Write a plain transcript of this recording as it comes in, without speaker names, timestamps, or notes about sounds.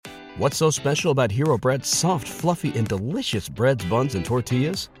What's so special about Hero Bread's soft, fluffy, and delicious breads, buns, and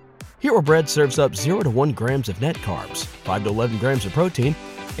tortillas? Hero Bread serves up 0 to 1 grams of net carbs, 5 to 11 grams of protein,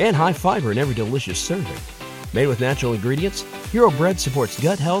 and high fiber in every delicious serving. Made with natural ingredients, Hero Bread supports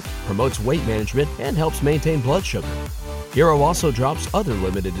gut health, promotes weight management, and helps maintain blood sugar. Hero also drops other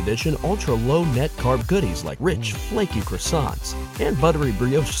limited edition ultra-low net carb goodies like rich, flaky croissants and buttery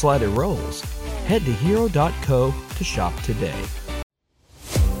brioche slider rolls. Head to hero.co to shop today.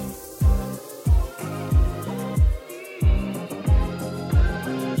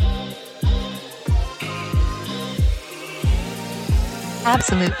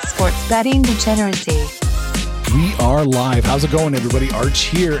 Absolute sports betting degeneracy. We are live. How's it going, everybody? Arch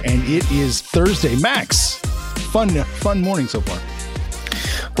here, and it is Thursday. Max, fun morning so far.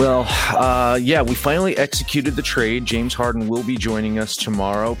 Well, yeah, we finally executed the trade. James Harden will be joining us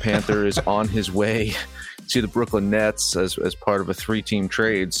tomorrow. Panther is on his way to the Brooklyn Nets as part of a 3-team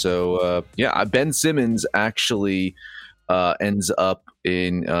trade. So, yeah, Ben Simmons actually ends up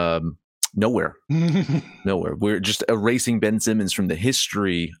in nowhere. Nowhere. We're just erasing Ben Simmons from the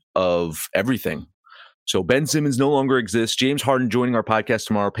history of everything. So Ben Simmons no longer exists. James Harden joining our podcast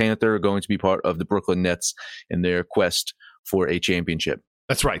tomorrow. Panther are going to be part of the Brooklyn Nets in their quest for a championship.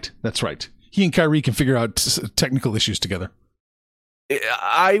 That's right. That's right. He and Kyrie can figure out technical issues together.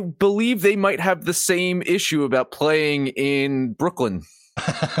 I believe they might have the same issue about playing in Brooklyn.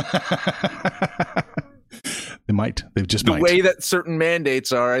 They might. They've just the way that certain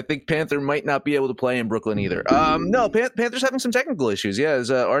mandates are. I think Panther might not be able to play in Brooklyn either. No, Panther's having some technical issues. Yeah,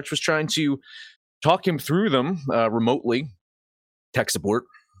 as Arch was trying to talk him through them remotely. Tech support.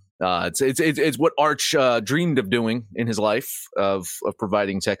 It's what Arch dreamed of doing in his life of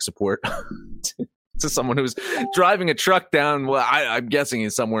providing tech support to someone who's driving a truck down. Well, I'm guessing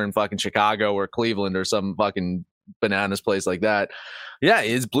he's somewhere in fucking Chicago or Cleveland or some fucking bananas place like that. Yeah,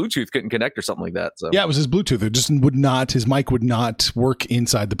 his Bluetooth couldn't connect or something like that. So yeah, it was his Bluetooth. It just would not. His mic would not work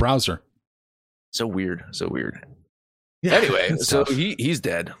inside the browser. So weird. So weird. Yeah, anyway, so he's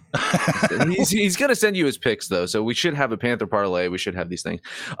dead. he's going to send you his picks, though, so we should have a Panther parlay. We should have these things.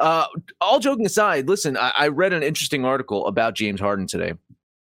 All joking aside, listen, I read an interesting article about James Harden today.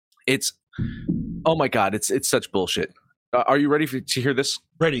 It's, oh my God, it's such bullshit. Are you ready to hear this?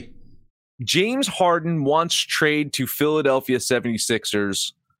 Ready. James Harden wants trade to Philadelphia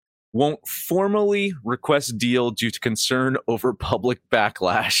 76ers, won't formally request deal due to concern over public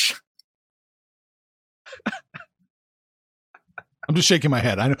backlash. I'm just shaking my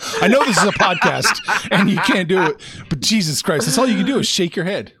head. I know this is a podcast and you can't do it, but Jesus Christ, that's all you can do is shake your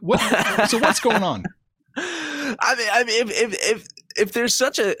head. So what's going on? I mean, if there's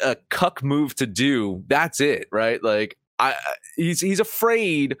such a cuck move to do, that's it, right? Like, he's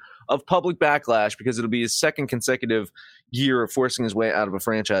afraid of public backlash because it'll be his second consecutive year of forcing his way out of a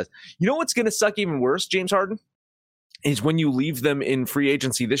franchise. You know what's going to suck even worse, James Harden? Is when you leave them in free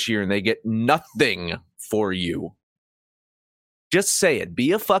agency this year and they get nothing for you. Just say it.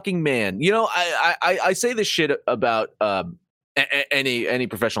 Be a fucking man. You know, I say this shit about any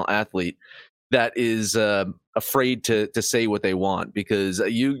professional athlete that is afraid to say what they want, because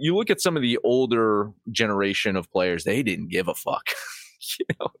you look at some of the older generation of players, they didn't give a fuck. You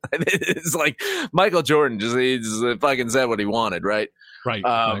know, it's like Michael Jordan he just fucking said what he wanted, right? Right.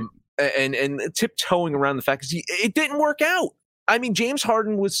 And tiptoeing around the fact because it didn't work out. I mean, James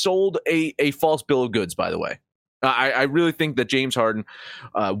Harden was sold a false bill of goods, by the way. I really think that James Harden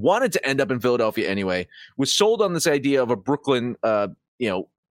wanted to end up in Philadelphia anyway, was sold on this idea of a Brooklyn,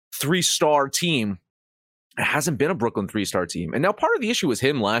 3-star team. It hasn't been a Brooklyn 3-star team. And now part of the issue was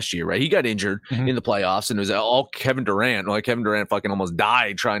him last year, right? He got injured in the playoffs and it was all Kevin Durant. Like Kevin Durant fucking almost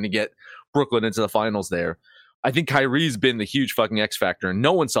died trying to get Brooklyn into the finals there. I think Kyrie's been the huge fucking X factor and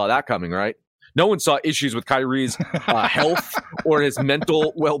no one saw that coming, right? No one saw issues with Kyrie's health or his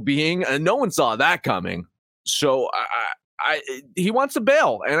mental well-being, and no one saw that coming. So he wants to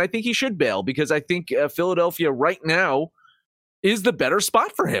bail, and I think he should bail because I think Philadelphia right now is the better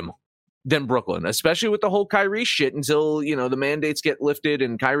spot for him than Brooklyn, especially with the whole Kyrie shit until, you know, the mandates get lifted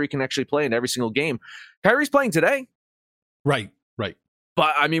and Kyrie can actually play in every single game. Kyrie's playing today. Right.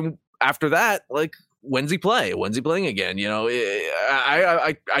 But, I mean, after that, like, when's he play? When's he playing again? You know,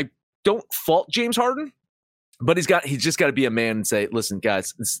 I don't fault James Harden, but he's just got to be a man and say, listen,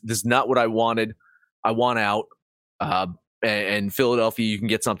 guys, this is not what I wanted. I want out. And Philadelphia, you can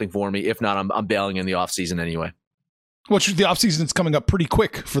get something for me. If not, I'm bailing in the offseason anyway. Well, the offseason is coming up pretty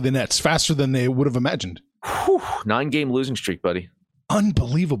quick for the Nets, faster than they would have imagined. 9-game losing streak, buddy.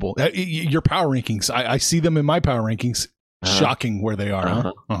 Unbelievable. Your power rankings, I see them in my power rankings. Shocking where they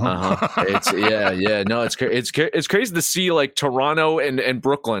are. It's no, it's crazy to see like Toronto and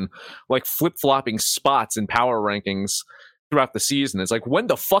Brooklyn like flip-flopping spots in power rankings throughout the season. It's like, when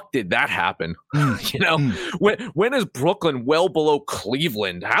the fuck did that happen? When is Brooklyn well below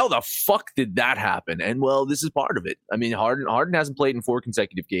Cleveland? How the fuck did that happen? And well, this is part of it. I mean, Harden hasn't played in 4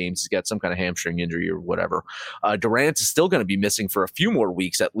 consecutive games. He's got some kind of hamstring injury or whatever. Durant is still going to be missing for a few more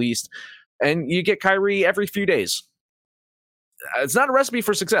weeks at least. And you get Kyrie every few days. It's not a recipe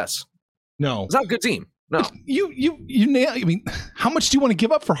for success. No, it's not a good team. No, you nail. I mean, how much do you want to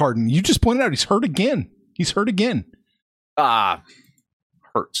give up for Harden? You just pointed out he's hurt again.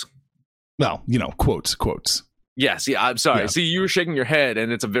 Hurts. Well, quotes. Yes, yeah. I'm sorry. Yeah. See, you were shaking your head,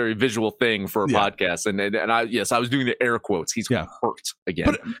 and it's a very visual thing for a podcast. And I was doing the air quotes. He's hurt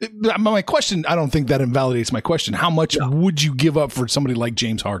again. But my question, I don't think that invalidates my question. How much would you give up for somebody like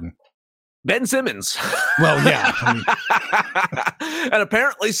James Harden? Ben Simmons. Well, yeah. And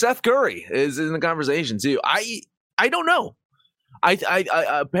apparently Seth Curry is in the conversation too. I don't know. I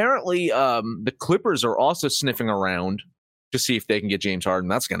apparently the Clippers are also sniffing around to see if they can get James Harden.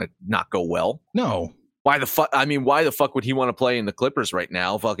 That's going to not go well. No. Why the fuck? I mean, why the fuck would he want to play in the Clippers right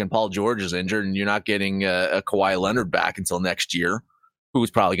now? Fucking Paul George is injured, and you're not getting a Kawhi Leonard back until next year,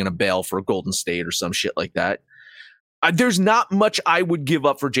 who's probably going to bail for Golden State or some shit like that. There's not much I would give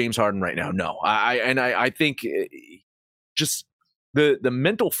up for James Harden right now. No, I think just the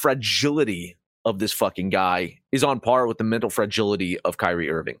mental fragility of this fucking guy is on par with the mental fragility of Kyrie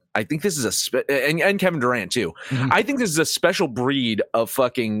Irving. I think this is and Kevin Durant too. Mm-hmm. I think this is a special breed of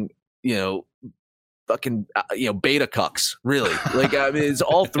fucking beta cucks. Really, like I mean, it's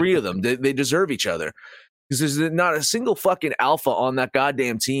all three of them. They deserve each other because there's not a single fucking alpha on that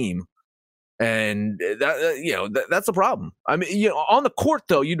goddamn team. And that's the problem. I mean, on the court,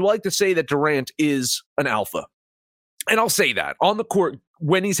 though, you'd like to say that Durant is an alpha. And I'll say that. On the court,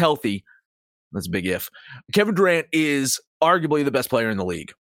 when he's healthy, that's a big if, Kevin Durant is arguably the best player in the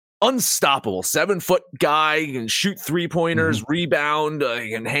league. Unstoppable. 7-foot guy, can shoot 3-pointers, rebound,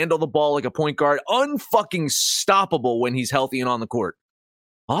 can handle the ball like a point guard. Unfucking stoppable when he's healthy and on the court.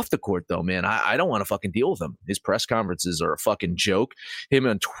 Off the court, though, man, I don't want to fucking deal with him. His press conferences are a fucking joke. Him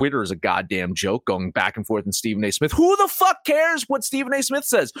on Twitter is a goddamn joke, going back and forth with Stephen A. Smith. Who the fuck cares what Stephen A. Smith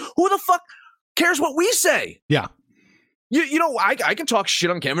says? Who the fuck cares what we say? Yeah. I can talk shit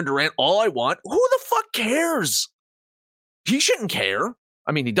on Kevin Durant all I want. Who the fuck cares? He shouldn't care.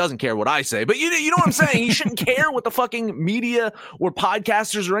 I mean, he doesn't care what I say, but you know what I'm saying? He shouldn't care what the fucking media or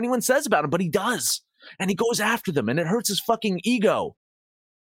podcasters or anyone says about him, but he does. And he goes after them, and it hurts his fucking ego.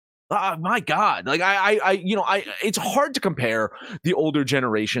 My God, like it's hard to compare the older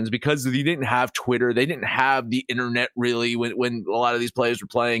generations because they didn't have Twitter. They didn't have the internet really when a lot of these players were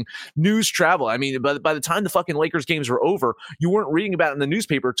playing. News travel. I mean, by the time the fucking Lakers games were over, you weren't reading about it in the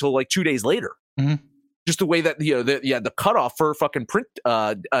newspaper till like 2 days later. Mm-hmm. Just the way that, the cutoff for fucking print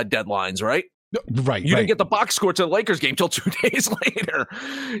deadlines, right? Right. You didn't get the box score to the Lakers game till 2 days later.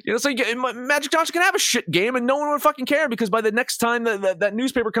 So Magic Johnson can have a shit game and no one would fucking care because by the next time that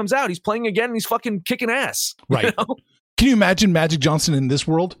newspaper comes out, he's playing again and he's fucking kicking ass. Right. Can you imagine Magic Johnson in this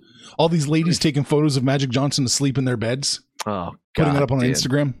world? All these ladies taking photos of Magic Johnson asleep in their beds. Oh, putting it up on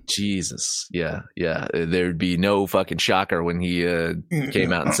Instagram. Jesus. Yeah. There'd be no fucking shocker when he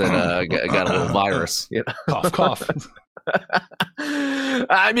came out and said, I got a little virus. Cough, cough.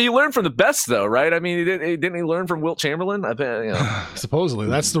 I mean, he learned from the best, though, right? I mean, didn't he learn from Wilt Chamberlain? Supposedly,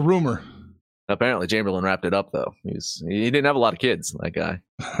 that's the rumor. Apparently, Chamberlain wrapped it up, though. He didn't have a lot of kids, that guy.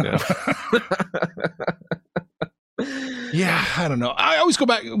 Yeah, I don't know. I always go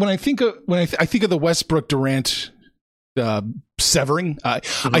back when I think of the Westbrook Durant severing. I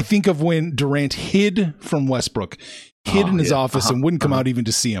think of when Durant hid from Westbrook, in his office, and wouldn't come out even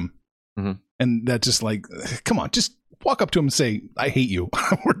to see him. Mm-hmm. And that just like, come on, just walk up to him and say, I hate you.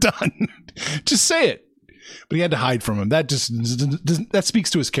 We're done. Just say it. But he had to hide from him. That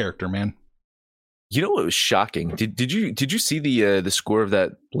speaks to his character, man. You know what was shocking? Did you see the score of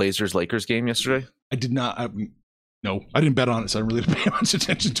that Blazers-Lakers game yesterday? I did not. No, I didn't bet on it, so I really didn't pay much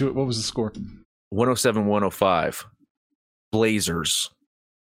attention to it. What was the score? 107-105. Blazers.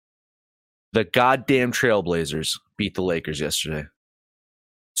 The goddamn Trailblazers beat the Lakers yesterday.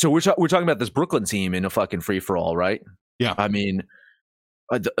 So we're talking about this Brooklyn team in a fucking free-for-all, right? Yeah. I mean,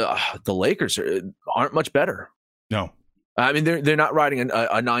 the Lakers aren't much better. No. I mean, they're not riding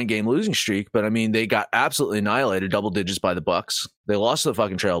a 9-game losing streak, but I mean, they got absolutely annihilated, double digits by the Bucks. They lost to the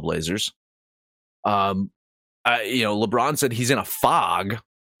fucking Trailblazers. LeBron said he's in a fog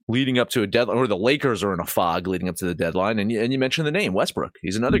leading up to a deadline, or the Lakers are in a fog leading up to the deadline. And you mentioned the name Westbrook.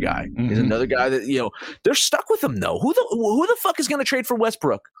 He's another guy. Mm-hmm. He's another guy that, they're stuck with him though. Who the fuck is going to trade for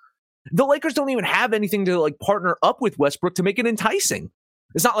Westbrook? The Lakers don't even have anything to like partner up with Westbrook to make it enticing.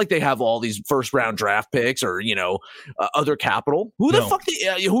 It's not like they have all these first round draft picks or, other capital. Who the fuck,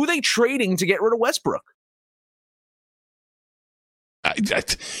 who are they trading to get rid of Westbrook? I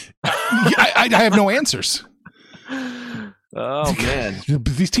have no answers. Oh man,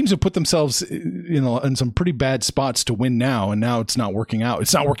 these teams have put themselves, in some pretty bad spots to win now, and now it's not working out.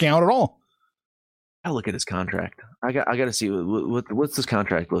 It's not working out at all. I look at his contract. I got to see what's this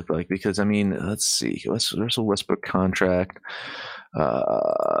contract look like, because let's see. Russell Westbrook contract.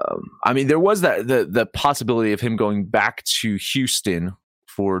 There was the possibility of him going back to Houston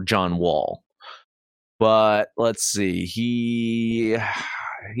for John Wall, but let's see. He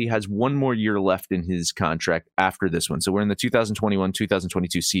has one more year left in his contract after this one. So we're in the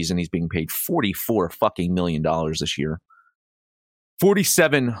 2021-2022 season. He's being paid $44 fucking million this year.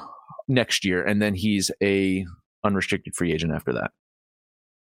 47 next year, and then he's a unrestricted free agent after that.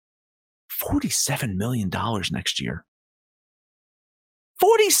 $47 million next year.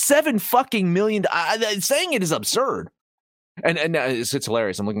 47 fucking million. Saying it is absurd. And it's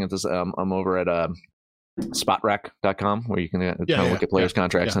hilarious. I'm looking at this. I'm over at spotrac.com, where you can look at players'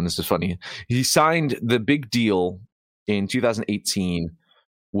 contracts, and this is funny. He signed the big deal in 2018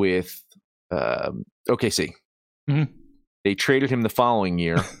 with OKC. Mm-hmm. They traded him the following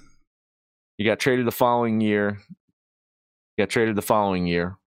year. He got traded the following year. Got traded the following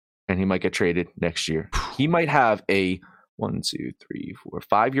year, and he might get traded next year. He might have a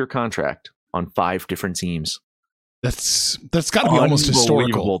 5-year contract on 5 different teams. That's got to be almost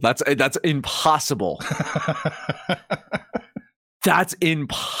historical. That's impossible. That's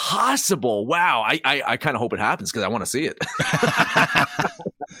impossible. Wow. I kind of hope it happens because I want to see it.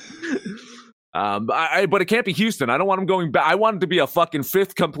 But it can't be Houston. I don't want him going back. I want it to be a fucking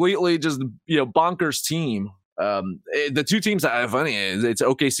 5th completely just bonkers team. The two teams that are funny is it's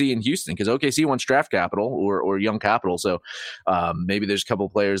OKC and Houston, because OKC wants draft capital or young capital. So maybe there's a couple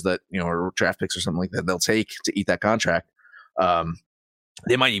of players that, or draft picks or something like that they'll take to eat that contract.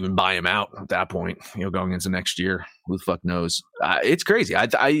 They might even buy him out at that point, going into next year. Who the fuck knows? It's crazy.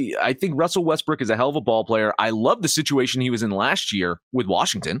 I think Russell Westbrook is a hell of a ball player. I love the situation he was in last year with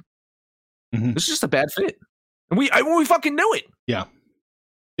Washington. Mm-hmm. This is just a bad fit. And we fucking knew it. Yeah.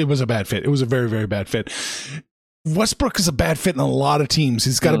 It was a bad fit. It was a very, very bad fit. Westbrook is a bad fit in a lot of teams.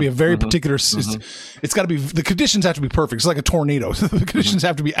 He's got to be a very particular. It's got to be, the conditions have to be perfect. It's like a tornado. The conditions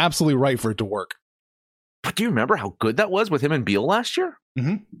have to be absolutely right for it to work. But do you remember how good that was with him and Beal last year?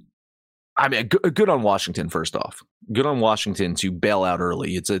 Mm-hmm. Good on Washington. First off, good on Washington to bail out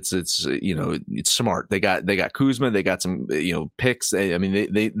early. It's smart. They got Kuzma. They got some picks.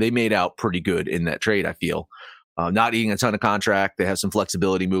 They made out pretty good in that trade. I feel. Not eating a ton of contract. They have some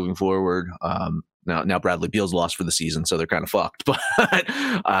flexibility moving forward. Now Bradley Beal's lost for the season, so they're kind of fucked. But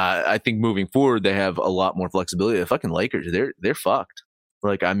I think moving forward, they have a lot more flexibility. The fucking Lakers, they're fucked.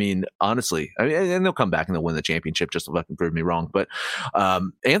 Honestly, and they'll come back and they'll win the championship just to fucking prove me wrong. But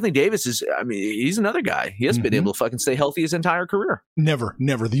Anthony Davis he's another guy. He hasn't been able to fucking stay healthy his entire career. Never.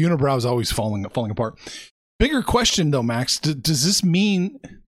 The unibrow is always falling apart. Bigger question though, Max. Does this mean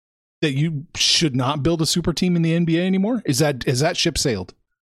that you should not build a super team in the NBA anymore? Is that ship sailed?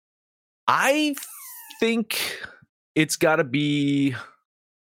 I think it's got to be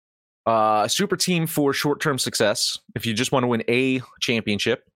a super team for short-term success. If you just want to win a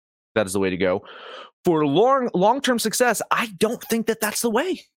championship, that is the way to go. For long-term success, I don't think that that's the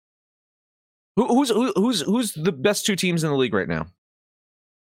way. Who's the best 2 teams in the league right now?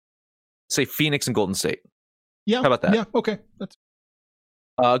 Say Phoenix and Golden State. Yeah. How about that? Yeah. Okay. That's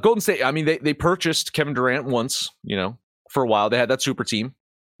Golden State. They purchased Kevin Durant once. For a while they had that super team.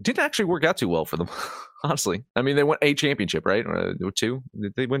 Didn't actually work out too well for them, honestly. They won a championship, right? Or 2?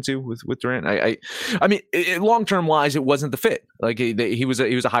 Did they win 2 with Durant? Long-term wise, it wasn't the fit. He was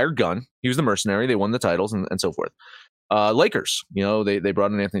a hired gun. He was the mercenary. They won the titles and so forth. Lakers, they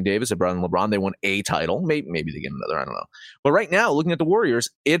brought in Anthony Davis. They brought in LeBron. They won a title. Maybe they get another. I don't know. But right now, looking at the Warriors,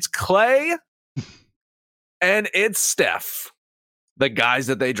 it's Clay and it's Steph, the guys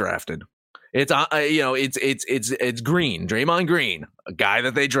that they drafted. It's Green, Draymond Green, a guy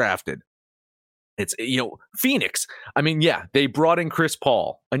that they drafted. It's Phoenix. They brought in Chris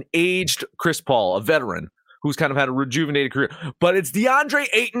Paul, an aged Chris Paul, a veteran who's kind of had a rejuvenated career. But it's DeAndre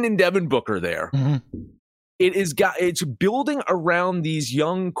Ayton and Devin Booker there. Mm-hmm. It's building around these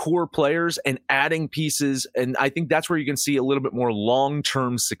young core players and adding pieces, and I think that's where you can see a little bit more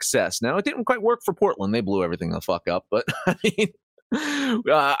long-term success. Now, it didn't quite work for Portland; they blew everything the fuck up. But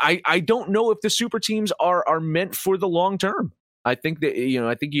I don't know if the super teams are meant for the long term. I think that,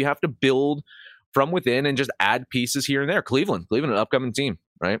 I think you have to build from within and just add pieces here and there. Cleveland, an upcoming team,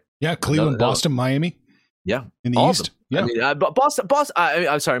 right? Yeah, Cleveland, Boston, Miami. Yeah, in the East. Yeah, I mean, Boston.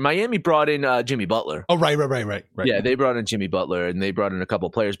 I'm sorry, Miami brought in Jimmy Butler. Oh, right. Yeah, they brought in Jimmy Butler and they brought in a couple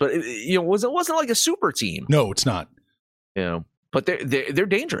of players, but it wasn't like a super team. No, it's not. But they're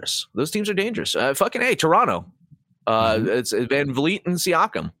dangerous. Those teams are dangerous. Toronto. It's Van Vliet and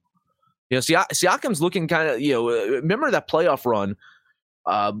Siakam. Siakam's looking kind of, remember that playoff run?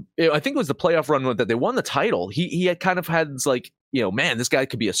 I think it was the playoff run that they won the title. He had kind of had this man, this guy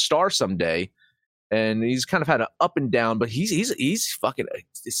could be a star someday. And he's kind of had an up and down, but he's fucking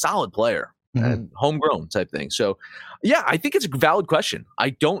a solid player and homegrown type thing. So, yeah, I think it's a valid question.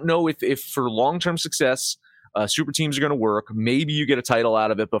 I don't know if for long-term success, super teams are going to work. Maybe you get a title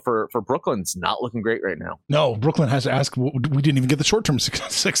out of it, but for Brooklyn, it's not looking great right now. No, Brooklyn has to ask. We didn't even get the short-term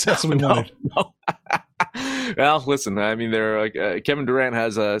success we wanted. No. Well, listen, I mean, they're like Kevin Durant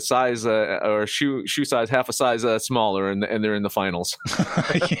has a size or shoe size half a size smaller, and they're in the finals.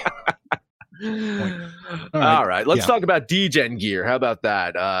 All right. Let's talk about D-Gen gear. How about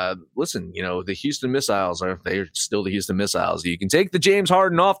that? Listen, the Houston Missiles they're still the Houston Missiles. You can take the James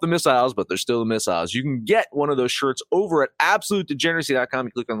Harden off the missiles, but they're still the missiles. You can get one of those shirts over at absolutedegeneracy.com.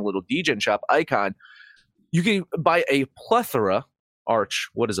 You click on the little D-Gen shop icon. You can buy a plethora.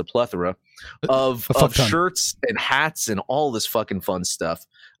 What is a plethora of shirts and hats and all this fucking fun stuff.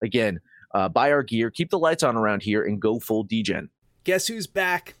 Again, buy our gear, keep the lights on around here, and go full D-Gen. Guess who's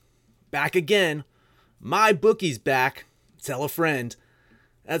back? Back again. My bookie's back. Tell a friend.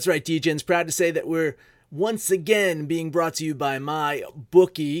 That's right, D-Gen's proud to say that we're once again being brought to you by my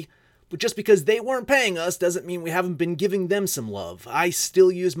bookie. But just because they weren't paying us doesn't mean we haven't been giving them some love. I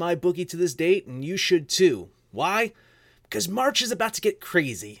still use my bookie to this date, and you should too. Why? Because March is about to get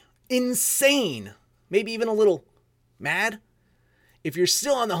crazy. Insane. Maybe even a little mad. If you're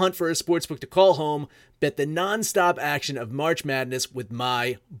still on the hunt for a sportsbook to call home, bet the non-stop action of March Madness with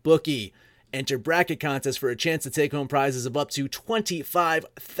my bookie. Enter bracket contests for a chance to take home prizes of up to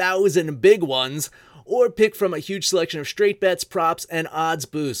 25,000 big ones, or pick from a huge selection of straight bets, props, and odds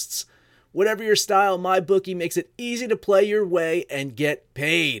boosts. Whatever your style, my bookie makes it easy to play your way and get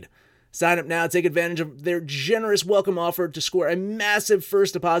paid. Sign up now, take advantage of their generous welcome offer to score a massive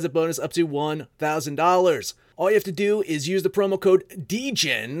first deposit bonus up to $1,000. All you have to do is use the promo code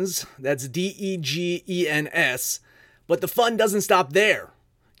DEGENS, that's DEGENS, but the fun doesn't stop there.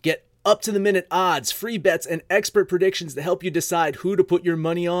 Get up-to-the-minute odds, free bets, and expert predictions to help you decide who to put your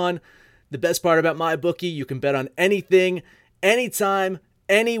money on. The best part about MyBookie, you can bet on anything, anytime,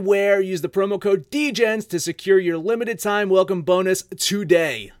 anywhere. Use the promo code DEGENS to secure your limited-time welcome bonus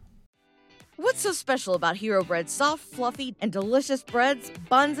today. What's so special about Hero Bread's soft, fluffy, and delicious breads,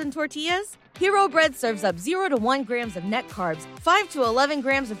 buns, and tortillas? Hero Bread serves up 0 to 1 grams of net carbs, 5 to 11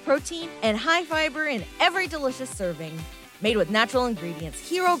 grams of protein, and high fiber in every delicious serving. Made with natural ingredients,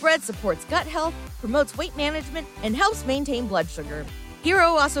 Hero Bread supports gut health, promotes weight management, and helps maintain blood sugar. Hero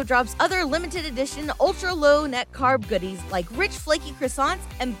also drops other limited edition ultra-low net carb goodies like rich flaky croissants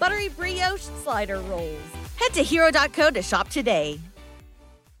and buttery brioche slider rolls. Head to hero.co to shop today.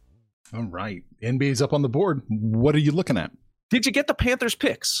 All right. NBA's up on the board. What are you looking at? Did you get the Panthers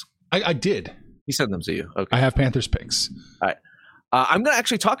picks? I did. He sent them to you. Okay. I have Panthers picks. All right. I'm going to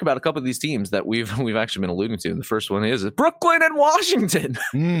actually talk about a couple of these teams that we've actually been alluding to. And the first one is Brooklyn and Washington.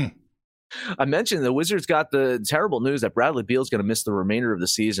 I mentioned the Wizards got the terrible news that Bradley Beal is going to miss the remainder of the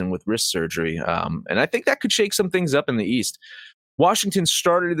season with wrist surgery. And I think that could shake some things up in the East. Washington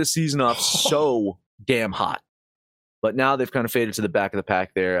started the season off so damn hot. But now they've kind of faded to the back of the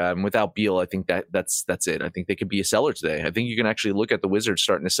pack there. Without Beal, I think that's it. I think they could be a seller today. I think you can actually look at the Wizards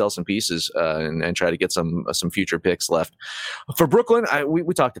starting to sell some pieces and try to get some future picks left. For Brooklyn,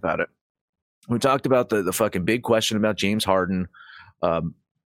 we talked about it. We talked about the fucking big question about James Harden.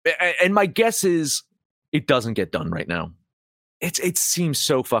 And my guess is it doesn't get done right now. It seems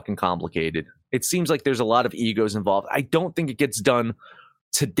so fucking complicated. It seems like there's a lot of egos involved. I don't think it gets done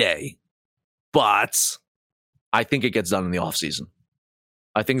today, but I think it gets done in the offseason.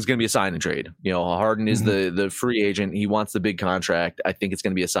 I think it's going to be a sign and trade. Harden is the free agent. He wants the big contract. I think it's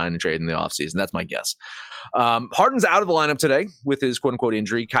going to be a sign and trade in the offseason. That's my guess. Harden's out of the lineup today with his quote-unquote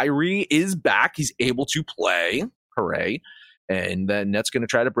injury. Kyrie is back. He's able to play. Hooray. And then Nets going to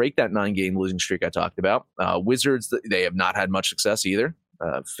try to break that 9-game losing streak I talked about. Wizards, they have not had much success either.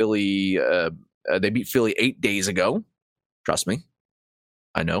 Philly, they beat Philly 8 days ago. Trust me.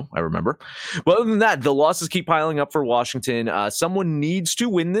 I know, I remember. But other than that, the losses keep piling up for Washington. Someone needs to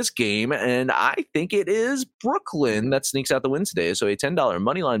win this game, and I think it is Brooklyn that sneaks out the win today. So a $10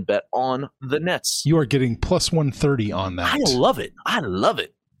 money line bet on the Nets. You are getting plus 130 on that. I love it. I love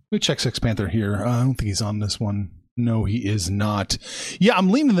it. Let me check Sex Panther here. I don't think he's on this one. No, he is not. Yeah, I'm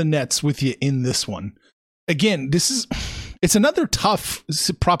leaning the Nets with you in this one. Again, it's another tough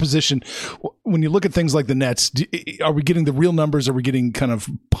proposition. When you look at things like the Nets, are we getting the real numbers? Or are we getting kind of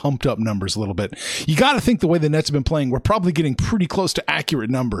pumped up numbers a little bit? You got to think the way the Nets have been playing, we're probably getting pretty close to accurate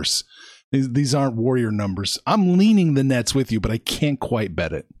numbers. These aren't Warrior numbers. I'm leaning the Nets with you, but I can't quite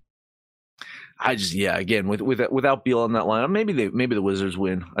bet it. Again, without Beal on that line, maybe the Wizards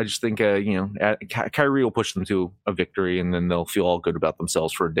win. I just think Kyrie will push them to a victory, and then they'll feel all good about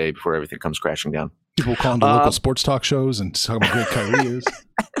themselves for a day before everything comes crashing down. People call into local sports talk shows and talk about how great Kyrie is.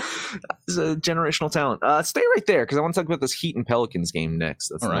 He's a generational talent. Stay right there because I want to talk about this Heat and Pelicans game next.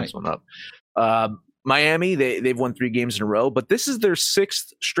 That's the next one up. Miami, they've won 3 games in a row, but this is their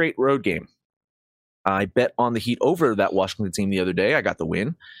 6th straight road game. I bet on the Heat over that Washington team the other day. I got the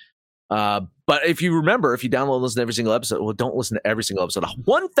win. But if you remember, if you download and listen to every single episode, well, don't listen to every single episode.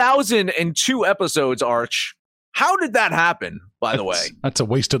 1,002 episodes, Arch. How did that happen, by the way? That's a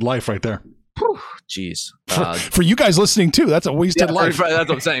wasted life right there. Jeez. For you guys listening, too, that's a wasted life. That's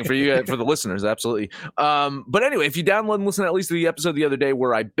what I'm saying. For you, for the listeners, absolutely. But anyway, if you download and listen to at least the episode the other day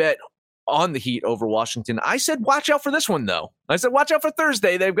where I bet on the Heat over Washington, I said, watch out for this one, though. I said, watch out for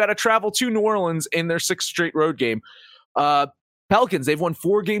Thursday. They've got to travel to New Orleans in their 6th straight road game. Pelicans, they've won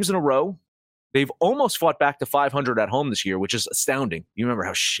 4 games in a row. They've almost fought back to 500 at home this year, which is astounding. You remember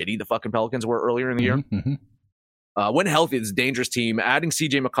how shitty the fucking Pelicans were earlier in the year? Mm-hmm. When healthy, it's a dangerous team. Adding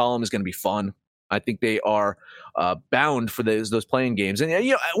CJ McCollum is going to be fun. I think they are bound for those playing games.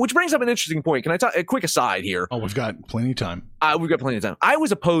 And which brings up an interesting point. Can I talk a quick aside here? Oh, we've got plenty of time. We've got plenty of time. I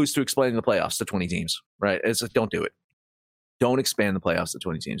was opposed to explaining the playoffs to 20 teams, right? It's like, don't do it. Don't expand the playoffs to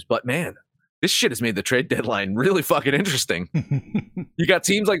 20 teams. But man, this shit has made the trade deadline really fucking interesting. You got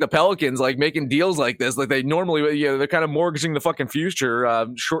teams like the Pelicans like making deals like this, like they normally, they're kind of mortgaging the fucking future,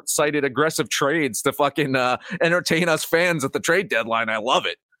 short-sighted, aggressive trades to fucking entertain us fans at the trade deadline. I love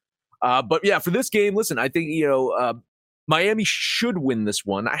it. But yeah, for this game, listen, I think Miami should win this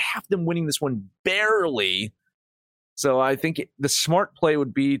one. I have them winning this one barely. So I think the smart play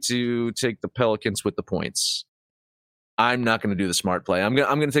would be to take the Pelicans with the points. I'm not going to do the smart play. I'm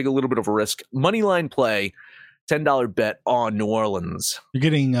going to take a little bit of a risk. Moneyline play, $10 bet on New Orleans. You're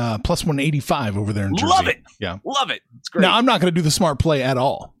getting plus 185 over there in Jersey. Love it. Yeah, love it. It's great. Now I'm not going to do the smart play at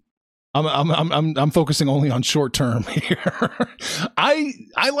all. I'm focusing only on short term here.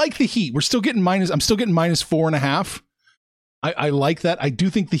 I like the Heat. I'm still getting minus 4.5. I like that. I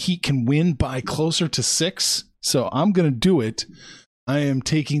do think the Heat can win by closer to 6. So I'm going to do it. I am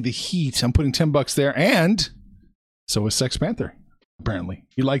taking the Heat. I'm putting $10 there, and so is Sex Panther. Apparently,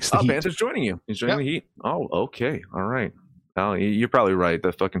 he likes the Heat. Panther's joining you. He's joining the Heat. Oh, okay. All right. Well, you're probably right.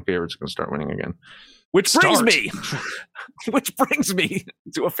 The fucking favorite's going to start winning again. Which brings me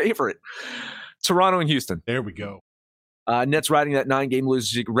to a favorite. Toronto and Houston. There we go. Nets riding that 9-game losing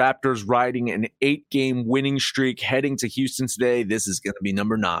streak. Raptors riding an 8-game winning streak heading to Houston today. This is going to be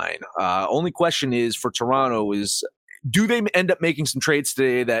number 9. Only question is for Toronto is, do they end up making some trades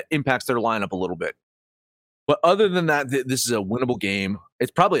today that impacts their lineup a little bit? But other than that, this is a winnable game.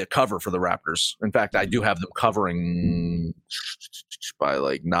 It's probably a cover for the Raptors. In fact, I do have them covering by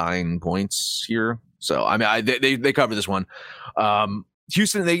like 9 points here. So, I mean, they cover this one.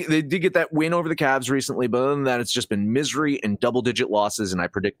 Houston, they did get that win over the Cavs recently, but other than that, it's just been misery and double-digit losses, and I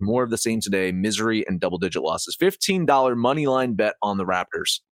predict more of the same today, misery and double-digit losses. $15 money line bet on the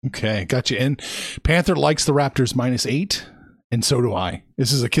Raptors. Okay, got you. And Panther likes the Raptors minus 8, and so do I.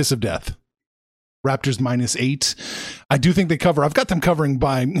 This is a kiss of death. Raptors minus 8. I do think they cover. I've got them covering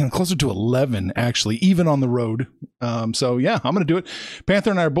by closer to 11, actually, even on the road. So yeah, I'm going to do it.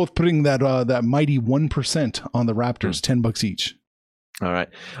 Panther and I are both putting that mighty 1% on the Raptors, $10 each. All right.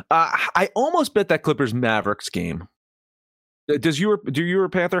 I almost bet that Clippers Mavericks game. Do you or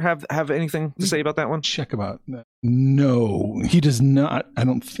Panther have anything to say about that one? Check about that. No, he does not. I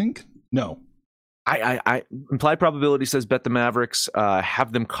don't think. No. I implied probability says bet the Mavericks.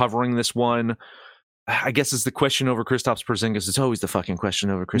 Have them covering this one. I guess it's the question over Kristaps Porzingis. It's always the fucking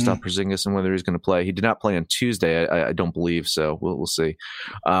question over Kristaps Porzingis and whether he's going to play. He did not play on Tuesday. I don't believe so. We'll see.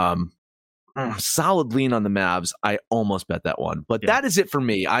 Solid lean on the Mavs. I almost bet that one, but that is it for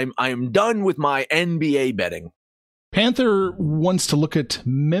me. I'm done with my NBA betting. Panther wants to look at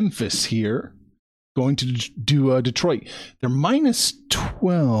Memphis here. Going to do Detroit. They're minus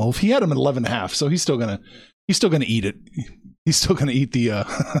 12. He had them at 11.5, so he's still gonna eat it. He's still going to eat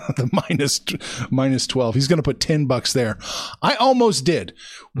the minus 12. He's going to put $10 there. I almost did.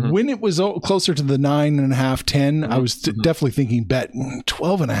 When it was closer to the 9.5, 10, I was definitely thinking bet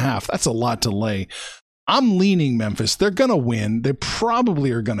 12.5. That's a lot to lay. I'm leaning Memphis. They're going to win. They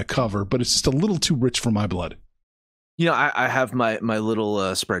probably are going to cover, but it's just a little too rich for my blood. You know, I have my little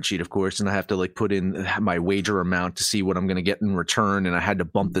spreadsheet, of course, and I have to like put in my wager amount to see what I'm going to get in return. And I had to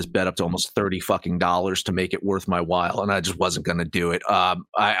bump this bet up to almost $30 to make it worth my while, and I just wasn't going to do it. I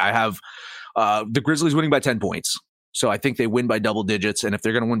have the Grizzlies winning by 10 points, so I think they win by double digits. And if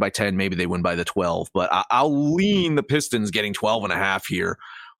they're going to win by 10, maybe they win by the 12. But I'll lean the Pistons getting 12.5 here.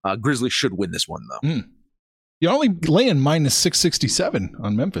 Grizzlies should win this one though. You're only laying minus 667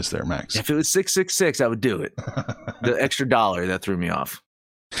 on Memphis there, Max. If it was 666, I would do it. The extra $1 that threw me off.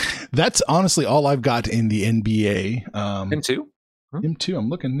 That's honestly all I've got in the NBA. Him too. Him too. I'm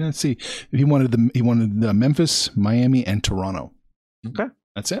looking. Let's see. He wanted the Memphis, Miami, and Toronto. Okay,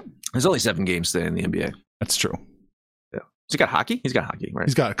 that's it. There's only 7 games today in the NBA. That's true. Yeah. He's got hockey. He's got hockey, right?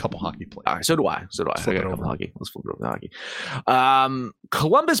 He's got a couple hockey players. All right, so do I. I got a couple hockey. Let's flip it over to hockey.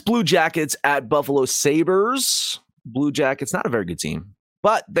 Columbus Blue Jackets at Buffalo Sabres. Blue Jackets, not a very good team,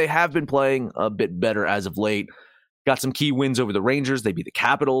 but they have been playing a bit better as of late. Got some key wins over the Rangers. They beat the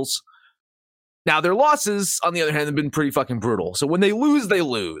Capitals. Now, their losses, on the other hand, have been pretty fucking brutal. So when they lose, they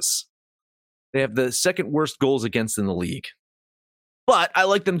lose. They have the second worst goals against in the league. But I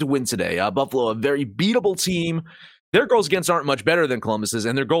like them to win today. Buffalo, a very beatable team. Their goals against aren't much better than Columbus's,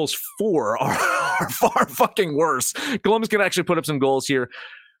 and their goals for are far fucking worse. Columbus can actually put up some goals here.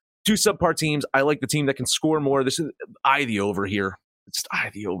 2 subpar teams. I like the team that can score more. This is eye the over here. It's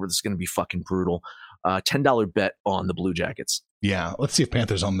eye the over. This is going to be fucking brutal. $10 bet on the Blue Jackets. Yeah, let's see if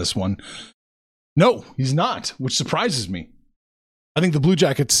Panther's on this one. No, he's not, which surprises me. I think the Blue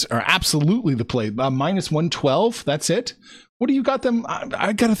Jackets are absolutely the play. Minus 112, that's it. What do you got them?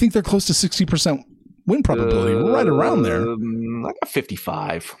 I got to think they're close to 60% win probability, right around there. I got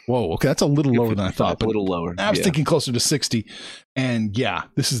 55. Whoa, okay, that's a little lower than I thought. But a little lower. I was thinking closer to 60. And yeah,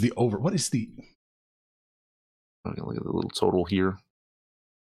 this is the over. What is the... I'm going to look at the little total here.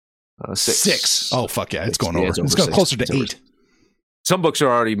 6. 6. Oh, fuck yeah, it's going over. It's going closer to 8. Some books are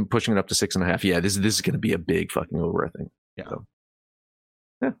already pushing it up to 6.5. Yeah, this is going to be a big fucking over, I think. Yeah. So.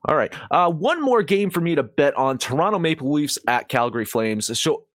 Yeah. All right. One more game for me to bet on. Toronto Maple Leafs at Calgary Flames.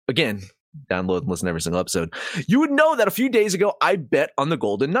 So again, download and listen to every single episode. You would know that a few days ago, I bet on the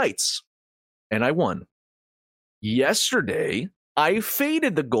Golden Knights and I won. Yesterday, I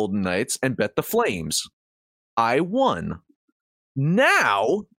faded the Golden Knights and bet the Flames. I won.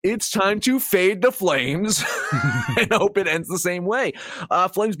 Now it's time to fade the Flames and hope it ends the same way.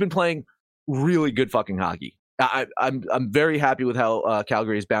 Flames been playing really good fucking hockey. I'm very happy with how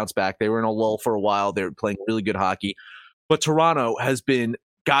Calgary has bounced back. They were in a lull for a while. They were playing really good hockey, but Toronto has been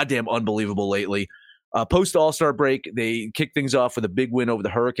goddamn unbelievable lately. Post All-Star break, they kicked things off with a big win over the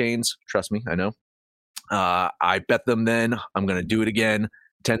Hurricanes. Trust me, I know. I bet them then. I'm going to do it again.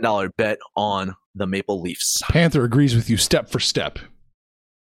 $10 bet on the Maple Leafs. Panther agrees with you step for step.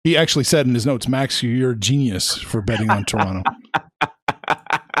 He actually said in his notes, Max, you're a genius for betting on Toronto.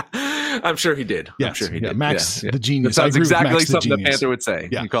 I'm sure he did. Yes, I'm sure he did. Max, the genius. That sounds exactly Max, something that Panther would say.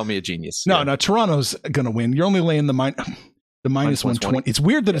 Yeah. You call me a genius. No, Toronto's going to win. You're only laying the minus 120. It's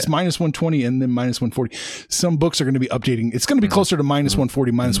weird that it's minus 120 and then minus 140. Some books are going to be updating. It's going to be closer to minus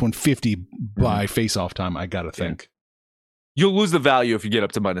 140, minus 150 by face-off time, I got to think. You'll lose the value if you get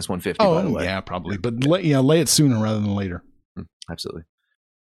up to minus 150, by the way. Yeah, probably. But lay it sooner rather than later. Absolutely.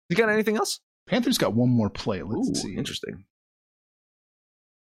 You got anything else? Panther's got one more play. Let's see. Interesting.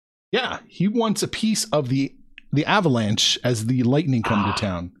 Yeah, he wants a piece of the Avalanche as the Lightning come to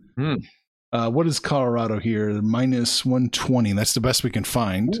town. What is Colorado here? Minus 120. That's the best we can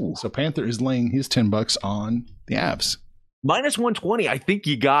find. Ooh. So Panther is laying his $10 on the Avs. Minus 120, I think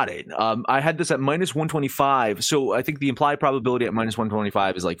you got it. I had this at minus 125. So I think the implied probability at minus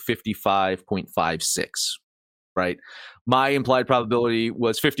 125 is like 55.56, right? My implied probability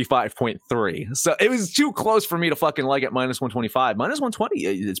was 55.3. So it was too close for me to fucking like at minus 125. Minus 120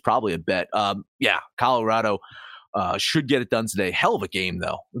 is probably a bet. Yeah, Colorado should get it done today. Hell of a game,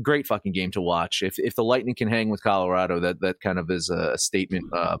 though. Great fucking game to watch. If the Lightning can hang with Colorado, that kind of is a statement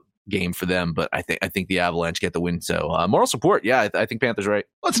game for them. But I think the Avalanche get the win. So moral support. Yeah, I think Panthers right.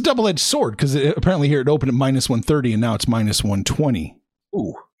 Well, it's a double-edged sword because apparently here it opened at minus 130 and now it's minus 120.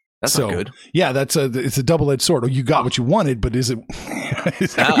 Ooh. That's not good. Yeah, it's a double-edged sword. Oh, you got what you wanted, but is you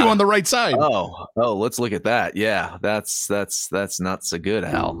on the right side? Oh, let's look at that. Yeah, that's not so good,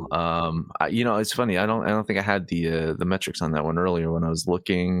 Al. It's funny. I don't think I had the metrics on that one earlier when I was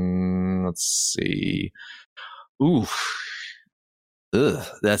looking. Let's see. Ooh, Ugh,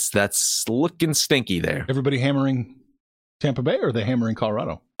 that's looking stinky there. Everybody hammering Tampa Bay, or are they hammering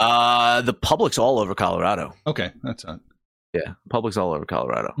Colorado? The public's all over Colorado. Okay, that's not. Yeah, public's all over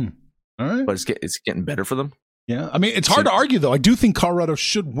Colorado. All right, but it's getting better for them. Yeah, I mean, it's hard to argue though. I do think Colorado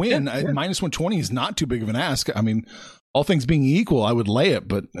should win. Minus 120 is not too big of an ask. I mean, all things being equal, I would lay it,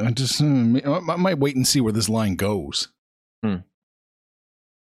 but I just I might wait and see where this line goes. All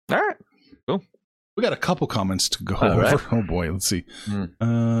right, cool. We got a couple comments to go over. Right. Oh boy, let's see.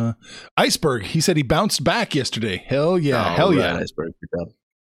 Iceberg, he said he bounced back yesterday. Hell yeah, hell yeah. Iceberg, good job.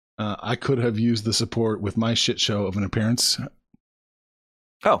 I could have used the support with my shit show of an appearance.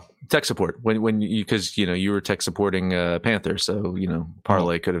 Oh, tech support when you, because you were tech supporting Panther, so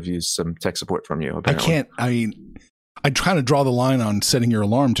Parlay could have used some tech support from you. Apparently. I'm trying to draw the line on setting your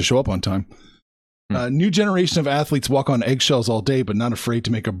alarm to show up on time. New generation of athletes walk on eggshells all day, but not afraid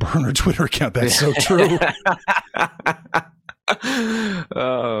to make a burner Twitter account. That's so true.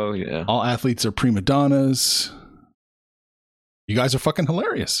 Oh yeah. All athletes are prima donnas. You guys are fucking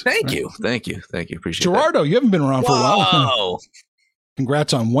hilarious. Thank you. Appreciate Gerardo, you haven't been around for a while. Whoa.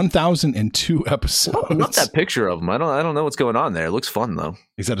 Congrats on 1,002 episodes. I love that picture of him. I don't know what's going on there. It looks fun though.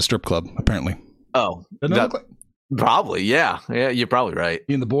 He's at a strip club, apparently. Oh, probably. Yeah, you're probably right.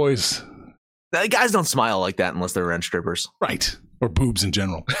 He and the boys. Guys don't smile like that unless they're rent strippers. Right. Or boobs in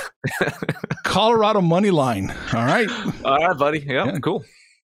general. Colorado money line. All right. All right, buddy. Yeah, cool.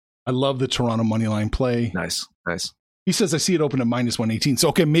 I love the Toronto money line play. Nice. He says, I see it open at minus 118. So,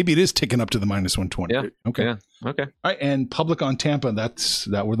 okay, maybe it is ticking up to the minus 120. Yeah. Okay. Yeah. Okay. All right. And public on Tampa, that's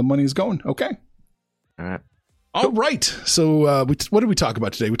where the money is going. Okay. All right. All right. So what did we talk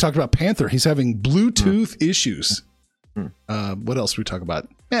about today? We talked about Panther. He's having Bluetooth issues. What else did we talk about?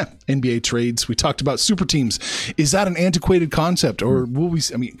 NBA trades. We talked about super teams. Is that an antiquated concept, or will we?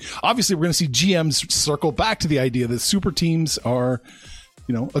 I mean, obviously, we're going to see GMs circle back to the idea that super teams are,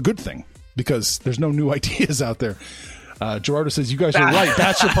 a good thing because there's no new ideas out there. Gerardo says, "You guys are right.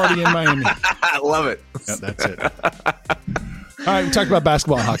 That's your party in Miami." I love it. Yeah, that's it. All right, we talked about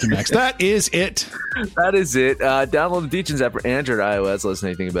basketball and hockey next. That is it. Download the Deechins app for Android, iOS. Listen to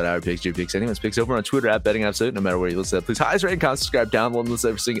anything about our picks, your picks, anyone's picks over on Twitter at Betting Absolute. No matter where you listen to that, please highest rate and comment, subscribe, download, and listen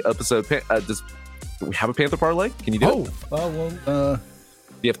to every single episode. Do we have a Panther parlay? Can you do it? Well,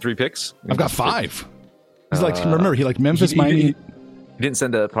 you have 3 picks? I've got 5. He's remember, he liked Memphis, Miami. He didn't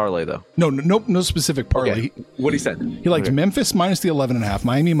send a parlay, though. No specific parlay. Okay. What did he send? He liked Memphis minus the 11.5,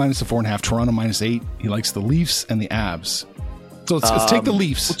 Miami minus the 4.5, Toronto minus 8. He likes the Leafs and the Avs. So let's take the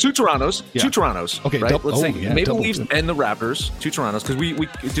Leafs. Well, 2 Torontos. Yeah. 2 Torontos. Okay. Right? Let's take Maple Leafs dip. and the Raptors. 2 Torontos. Because we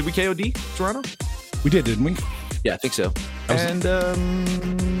did we KOD Toronto? We did, didn't we? Yeah, I think so. And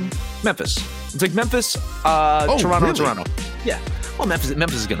Memphis. It's like Memphis, Toronto, really? Toronto. Yeah. Well, Memphis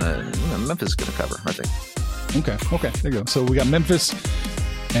is gonna cover, I think. Okay. There you go. So we got Memphis,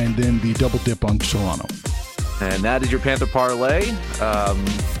 and then the double dip on Toronto. And that is your Panther parlay.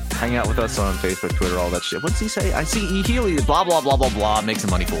 Hang out with us on Facebook, Twitter, all that shit. What does he say? I see he blah, blah, blah, blah, blah, makes some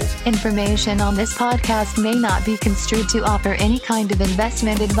money fools. Information on this podcast may not be construed to offer any kind of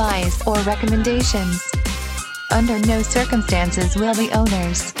investment advice or recommendations. Under no circumstances will the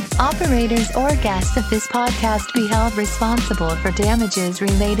owners, operators, or guests of this podcast be held responsible for damages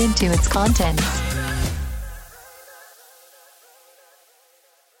related to its contents.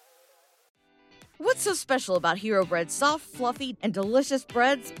 What's so special about Hero Bread's soft, fluffy, and delicious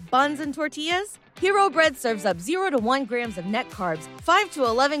breads, buns, and tortillas? Hero Bread serves up 0 to 1 grams of net carbs, 5 to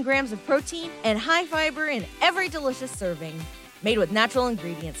 11 grams of protein, and high fiber in every delicious serving. Made with natural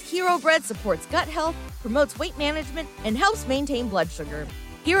ingredients, Hero Bread supports gut health, promotes weight management, and helps maintain blood sugar.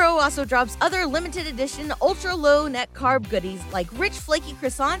 Hero also drops other limited edition ultra-low net carb goodies like rich flaky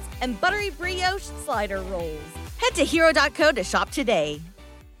croissants and buttery brioche slider rolls. Head to hero.co to shop today.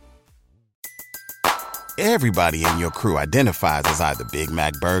 Everybody in your crew identifies as either Big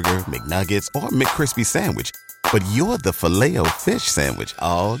Mac Burger, McNuggets, or McCrispy Sandwich. But you're the Filet-O-Fish Sandwich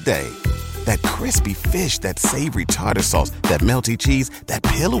all day. That crispy fish, that savory tartar sauce, that melty cheese, that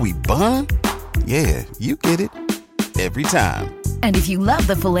pillowy bun. Yeah, you get it. Every time. And if you love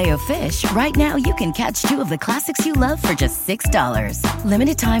the Filet-O-Fish, right now you can catch 2 of the classics you love for just $6.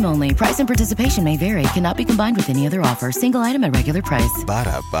 Limited time only. Price and participation may vary. Cannot be combined with any other offer. Single item at regular price.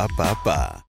 Ba-da-ba-ba-ba.